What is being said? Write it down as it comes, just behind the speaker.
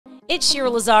It's Shira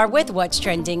Lazar with What's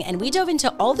Trending, and we dove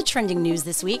into all the trending news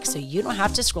this week so you don't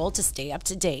have to scroll to stay up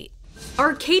to date.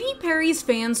 Are Katy Perry's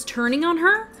fans turning on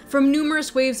her? From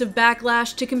numerous waves of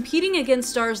backlash to competing against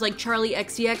stars like Charli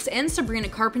XCX and Sabrina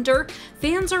Carpenter,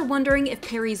 fans are wondering if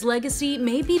Perry's legacy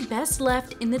may be best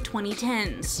left in the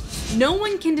 2010s. No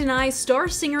one can deny star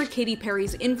singer Katy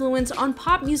Perry's influence on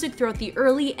pop music throughout the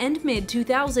early and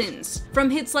mid-2000s. From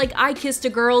hits like I Kissed a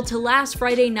Girl to Last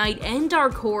Friday Night and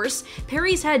Dark Horse,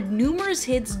 Perry's had numerous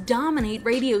hits dominate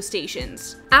radio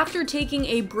stations. After taking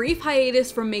a brief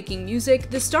hiatus from making music,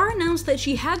 the star announced that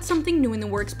she had something new in the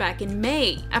works back in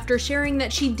May, after sharing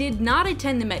that she did not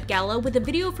attend the Met Gala with a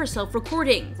video of herself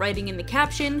recording, writing in the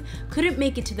caption, "Couldn't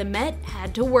make it to the Met,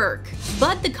 had to work."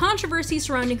 But the controversy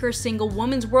surrounding her single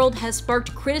Woman's World has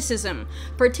sparked criticism,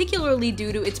 particularly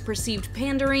due to its perceived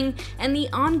pandering and the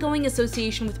ongoing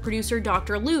association with producer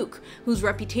Dr. Luke, whose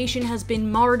reputation has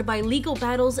been marred by legal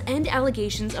battles and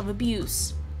allegations of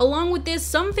abuse. Along with this,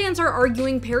 some fans are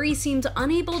arguing Perry seems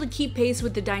unable to keep pace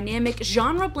with the dynamic,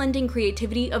 genre-blending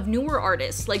creativity of newer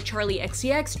artists like Charli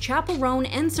XCX, Chappell Roan,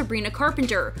 and Sabrina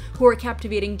Carpenter, who are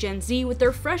captivating Gen Z with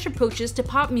their fresh approaches to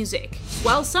pop music.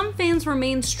 While some fans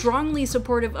remain strongly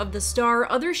supportive of the star,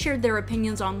 others shared their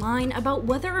opinions online about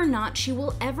whether or not she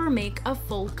will ever make a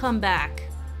full comeback.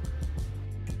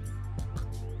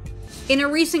 In a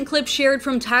recent clip shared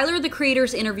from Tyler, the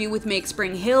Creator's interview with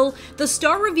MrBeast, the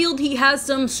star revealed he has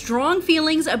some strong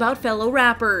feelings about fellow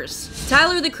rappers.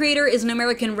 Tyler, the Creator is an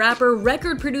American rapper,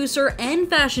 record producer, and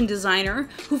fashion designer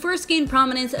who first gained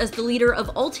prominence as the leader of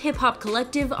alt-hip-hop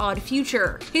collective Odd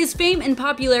Future. His fame and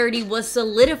popularity was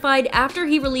solidified after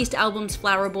he released albums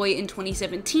Flower Boy in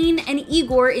 2017 and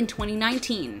Igor in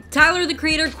 2019. Tyler, the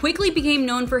Creator quickly became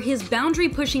known for his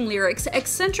boundary-pushing lyrics,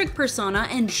 eccentric persona,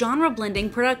 and genre-blending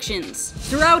productions.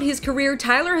 Throughout his career,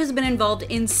 Tyler has been involved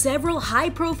in several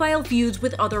high-profile feuds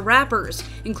with other rappers,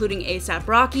 including A$AP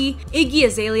Rocky, Iggy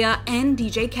Azalea, and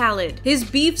DJ Khaled. His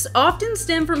beefs often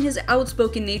stem from his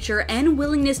outspoken nature and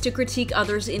willingness to critique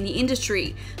others in the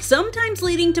industry, sometimes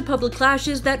leading to public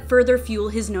clashes that further fuel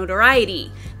his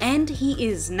notoriety. And he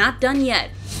is not done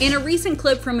yet. In a recent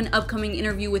clip from an upcoming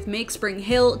interview with Make Spring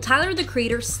Hill, Tyler, the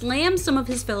Creator, slammed some of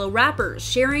his fellow rappers,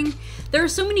 sharing, "There are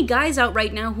so many guys out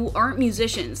right now who aren't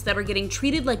musicians that are getting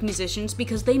treated like musicians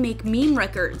because they make meme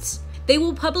records. They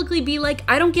will publicly be like,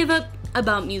 I don't give a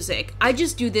about music, I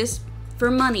just do this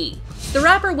for money." The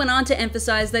rapper went on to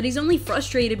emphasize that he's only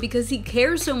frustrated because he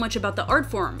cares so much about the art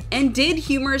form, and did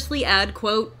humorously add,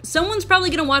 quote, "Someone's probably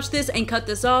gonna watch this and cut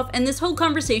this off, and this whole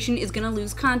conversation is gonna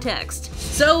lose context."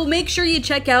 So make sure you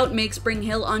check out Make Spring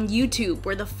Hill on YouTube,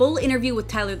 where the full interview with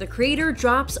Tyler, the Creator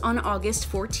drops on August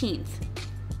 14th.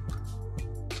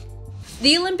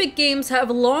 The Olympic Games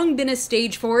have long been a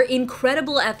stage for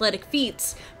incredible athletic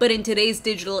feats, but in today's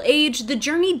digital age, the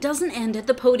journey doesn't end at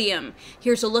the podium.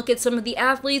 Here's a look at some of the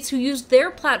athletes who used their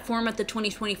platform at the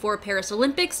 2024 Paris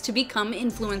Olympics to become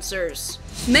influencers.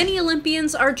 Many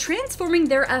Olympians are transforming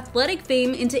their athletic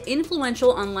fame into influential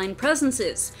online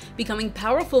presences, becoming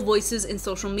powerful voices in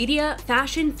social media,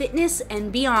 fashion, fitness,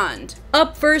 and beyond.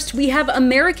 Up first, we have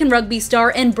American rugby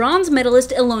star and bronze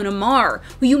medalist Ilona Maher,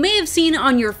 who you may have seen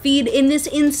on your feed in this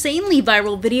insanely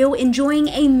viral video enjoying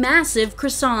a massive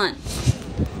croissant.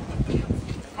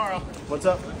 Carl, what's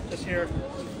up? Just here,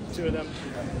 two of them.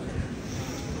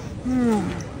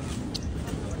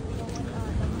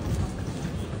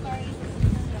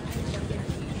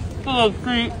 Oh,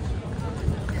 great.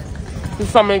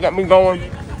 Something got me going.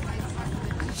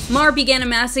 Maher began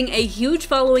amassing a huge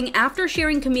following after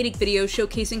sharing comedic videos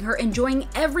showcasing her enjoying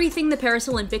everything the Paris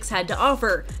Olympics had to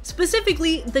offer,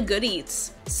 specifically the good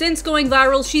eats. Since going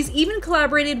viral, she's even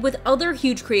collaborated with other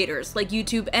huge creators like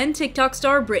YouTube and TikTok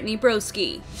star Brittany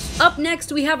Broski. Up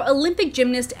next, we have Olympic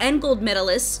gymnast and gold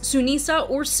medalist Sunisa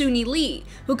or Suni Lee,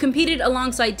 who competed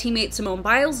alongside teammate Simone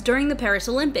Biles during the Paris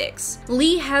Olympics.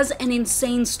 Lee has an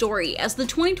insane story, as the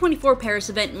 2024 Paris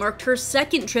event marked her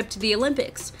second trip to the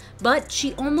Olympics, but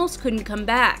she almost couldn't come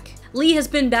back. Lee has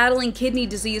been battling kidney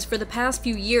disease for the past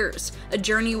few years, a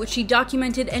journey which she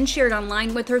documented and shared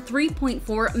online with her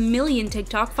 3.4 million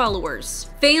TikTok followers.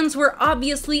 Fans were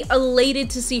obviously elated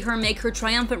to see her make her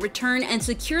triumphant return and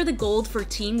secure the gold for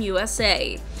Team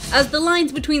USA. As the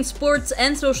lines between sports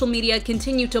and social media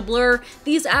continue to blur,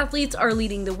 these athletes are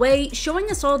leading the way,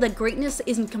 showing us all that greatness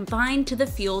isn't confined to the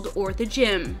field or the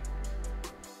gym.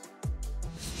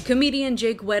 Comedian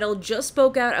Jake Weddle just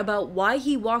spoke out about why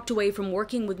he walked away from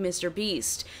working with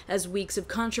MrBeast, as weeks of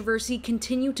controversy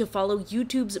continue to follow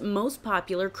YouTube's most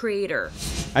popular creator.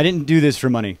 I didn't do this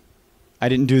for money. I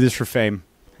didn't do this for fame.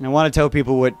 And I want to tell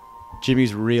people what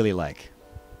Jimmy's really like.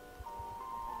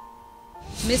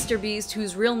 MrBeast,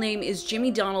 whose real name is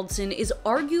Jimmy Donaldson, is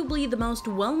arguably the most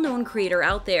well-known creator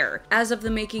out there. As of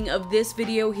the making of this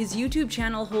video, his YouTube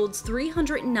channel holds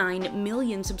 309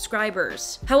 million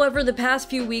subscribers. However, the past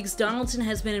few weeks, Donaldson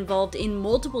has been involved in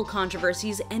multiple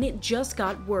controversies, and it just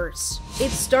got worse. It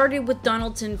started with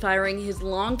Donaldson firing his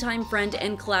longtime friend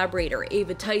and collaborator,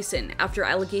 Ava Tyson, after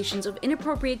allegations of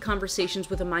inappropriate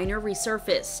conversations with a minor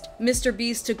resurfaced.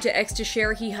 MrBeast took to X to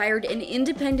share he hired an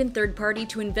independent third party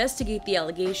to investigate the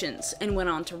allegations, and went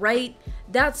on to write,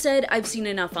 "That said, I've seen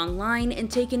enough online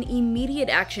and taken immediate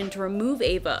action to remove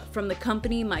Ava from the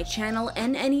company, my channel,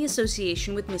 and any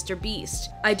association with MrBeast.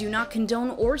 I do not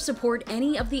condone or support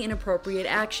any of the inappropriate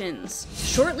actions."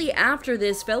 Shortly after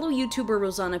this, fellow YouTuber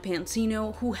Rosanna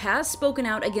Pansino, who has spoken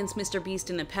out against MrBeast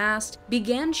in the past,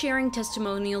 began sharing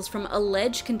testimonials from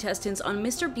alleged contestants on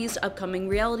MrBeast's upcoming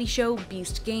reality show,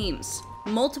 Beast Games.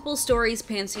 Multiple stories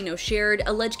Pansino shared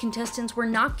alleged contestants were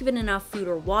not given enough food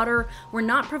or water, were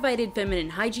not provided feminine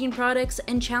hygiene products,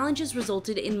 and challenges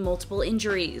resulted in multiple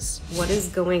injuries. What is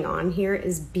going on here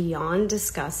is beyond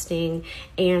disgusting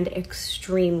and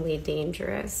extremely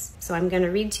dangerous. So I'm going to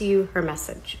read to you her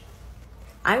message.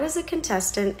 "I was a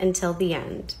contestant until the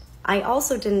end. I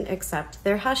also didn't accept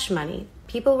their hush money.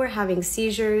 People were having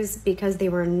seizures because they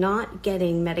were not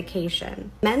getting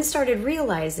medication. Men started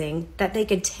realizing that they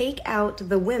could take out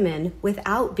the women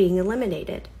without being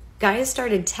eliminated. Guys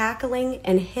started tackling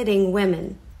and hitting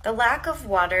women. The lack of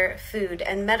water, food,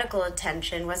 and medical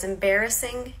attention was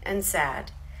embarrassing and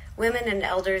sad. Women and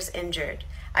elders injured.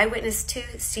 I witnessed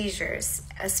 2 seizures,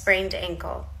 a sprained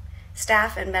ankle.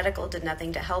 Staff and medical did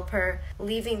nothing to help her,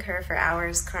 leaving her for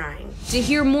hours crying." To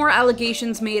hear more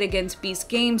allegations made against Beast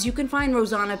Games, you can find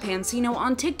Rosanna Pansino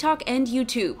on TikTok and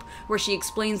YouTube, where she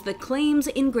explains the claims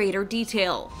in greater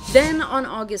detail. Then, on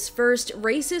August 1st,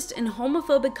 racist and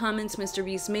homophobic comments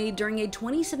MrBeast made during a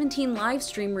 2017 live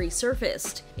stream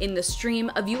resurfaced. In the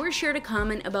stream, a viewer shared a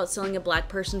comment about selling a black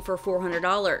person for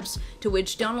 $400, to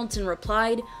which Donaldson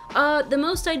replied, "The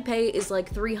most I'd pay is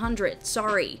like $300,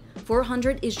 sorry.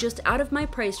 $400 is just out of my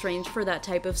price range for that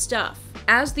type of stuff."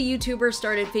 As the YouTuber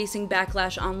started facing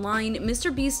backlash online,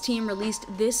 MrBeast's team released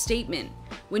this statement.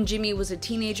 "When Jimmy was a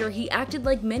teenager, he acted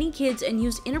like many kids and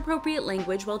used inappropriate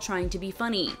language while trying to be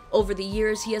funny. Over the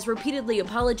years, he has repeatedly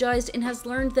apologized and has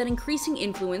learned that increasing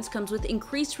influence comes with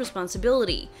increased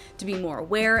responsibility, to be more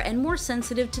aware and more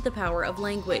sensitive to the power of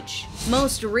language."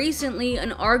 Most recently,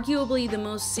 and arguably the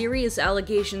most serious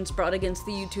allegations brought against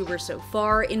the YouTuber so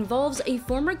far, involves a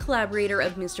former collaborator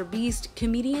of MrBeast,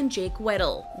 comedian Jake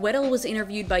Weddle. Weddle was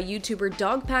interviewed by YouTuber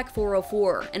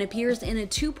Dogpack404 and appears in a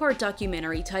 2-part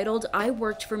documentary titled I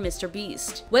Worked for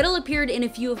MrBeast. Weddle appeared in a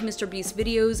few of MrBeast's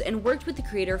videos and worked with the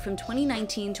creator from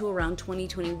 2019 to around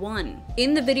 2021.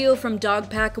 In the video from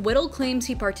Dogpack, Weddle claims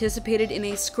he participated in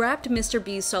a scrapped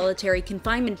MrBeast solitary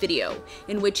confinement video,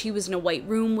 in which he was in a white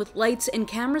room with lights and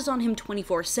cameras on him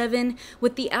 24/7,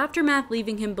 with the aftermath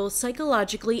leaving him both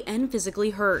psychologically and physically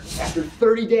hurt. After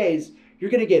 30 days,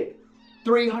 you're gonna get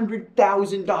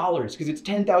 $300,000 because it's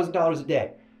 $10,000 a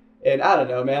day. And I don't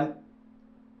know, man.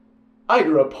 I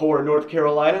grew up poor in North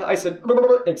Carolina. I said,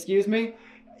 "Excuse me?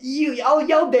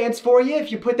 I'll dance for you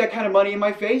if you put that kind of money in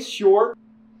my face, sure."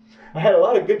 I had a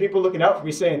lot of good people looking out for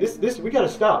me saying, this, we gotta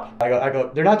stop. I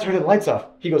go, "They're not turning the lights off."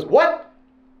 He goes, "What?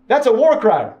 That's a war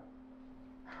crime.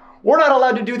 We're not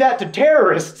allowed to do that to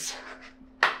terrorists."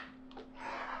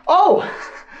 Oh,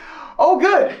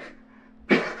 good.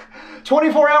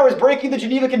 24 hours breaking the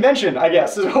Geneva Convention, I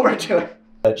guess, is what we're doing.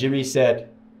 Jimmy said,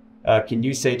 "Can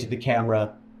you say to the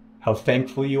camera how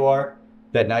thankful you are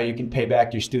that now you can pay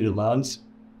back your student loans?"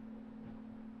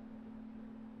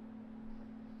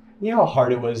 You know how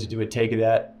hard it was to do a take of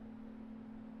that?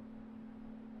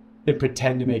 Then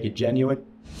pretend to make it genuine?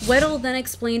 Weddle then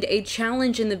explained a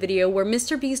challenge in the video where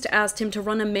MrBeast asked him to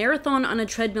run a marathon on a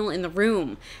treadmill in the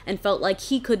room, and felt like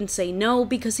he couldn't say no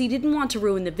because he didn't want to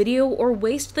ruin the video or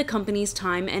waste the company's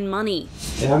time and money.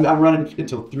 And I'm running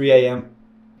until 3 a.m.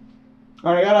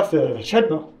 All right, I got off the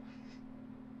treadmill.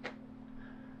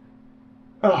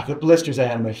 Oh, the blisters I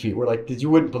had on my feet were like, you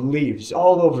wouldn't believe, just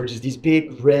all over, just these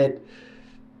big red.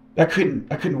 I couldn't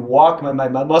walk. My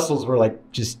muscles were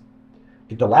like just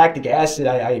the lactic acid.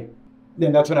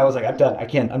 Then that's when I was like, I'm done. I'm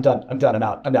done. I'm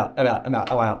out. I'm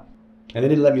out. And they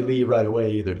didn't let me leave right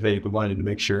away either. They wanted to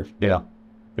make sure,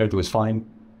 everything was fine.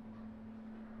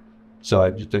 So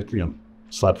I just,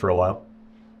 slept for a while.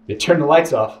 They turned the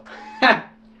lights off.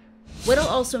 Weddle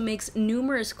also makes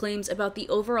numerous claims about the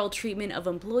overall treatment of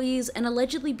employees and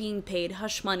allegedly being paid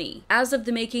hush money. As of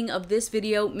the making of this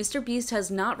video, MrBeast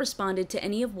has not responded to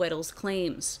any of Weddle's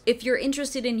claims. If you're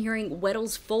interested in hearing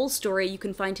Weddle's full story, you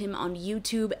can find him on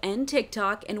YouTube and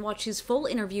TikTok and watch his full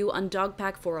interview on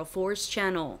Dogpack 404's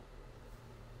channel.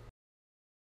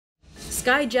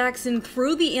 Sky Jackson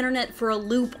threw the internet for a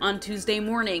loop on Tuesday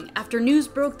morning after news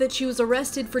broke that she was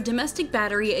arrested for domestic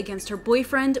battery against her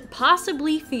boyfriend,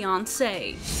 possibly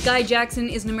fiancé. Sky Jackson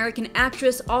is an American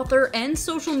actress, author, and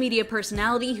social media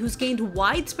personality who's gained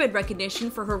widespread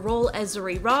recognition for her role as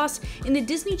Zuri Ross in the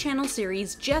Disney Channel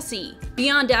series Jessie.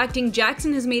 Beyond acting,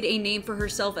 Jackson has made a name for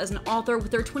herself as an author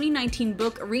with her 2019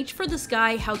 book Reach for the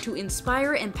Sky: How to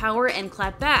Inspire, Empower, and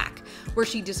Clap Back, where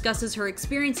she discusses her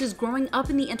experiences growing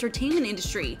up in the entertainment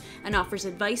industry and offers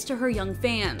advice to her young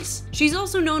fans. She's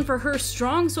also known for her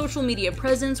strong social media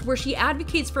presence, where she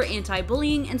advocates for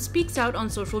anti-bullying and speaks out on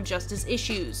social justice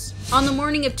issues. On the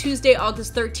morning of Tuesday,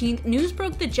 August 13th, news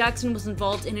broke that Jackson was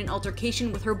involved in an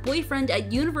altercation with her boyfriend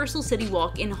at Universal City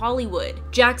Walk in Hollywood.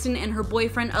 Jackson and her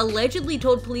boyfriend allegedly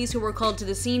told police who were called to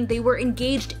the scene they were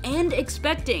engaged and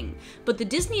expecting, but the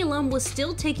Disney alum was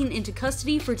still taken into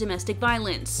custody for domestic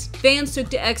violence. Fans took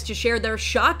to X to share their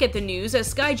shock at the news as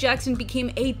Sky Jackson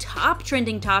became a top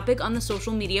trending topic on the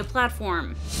social media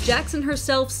platform. Jackson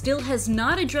herself still has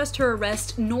not addressed her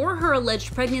arrest nor her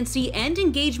alleged pregnancy and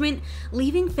engagement,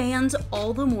 leaving fans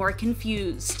all the more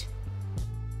confused.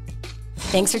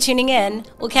 Thanks for tuning in.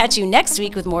 We'll catch you next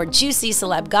week with more juicy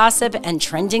celeb gossip and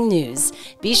trending news.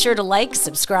 Be sure to like,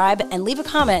 subscribe, and leave a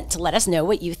comment to let us know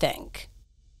what you think.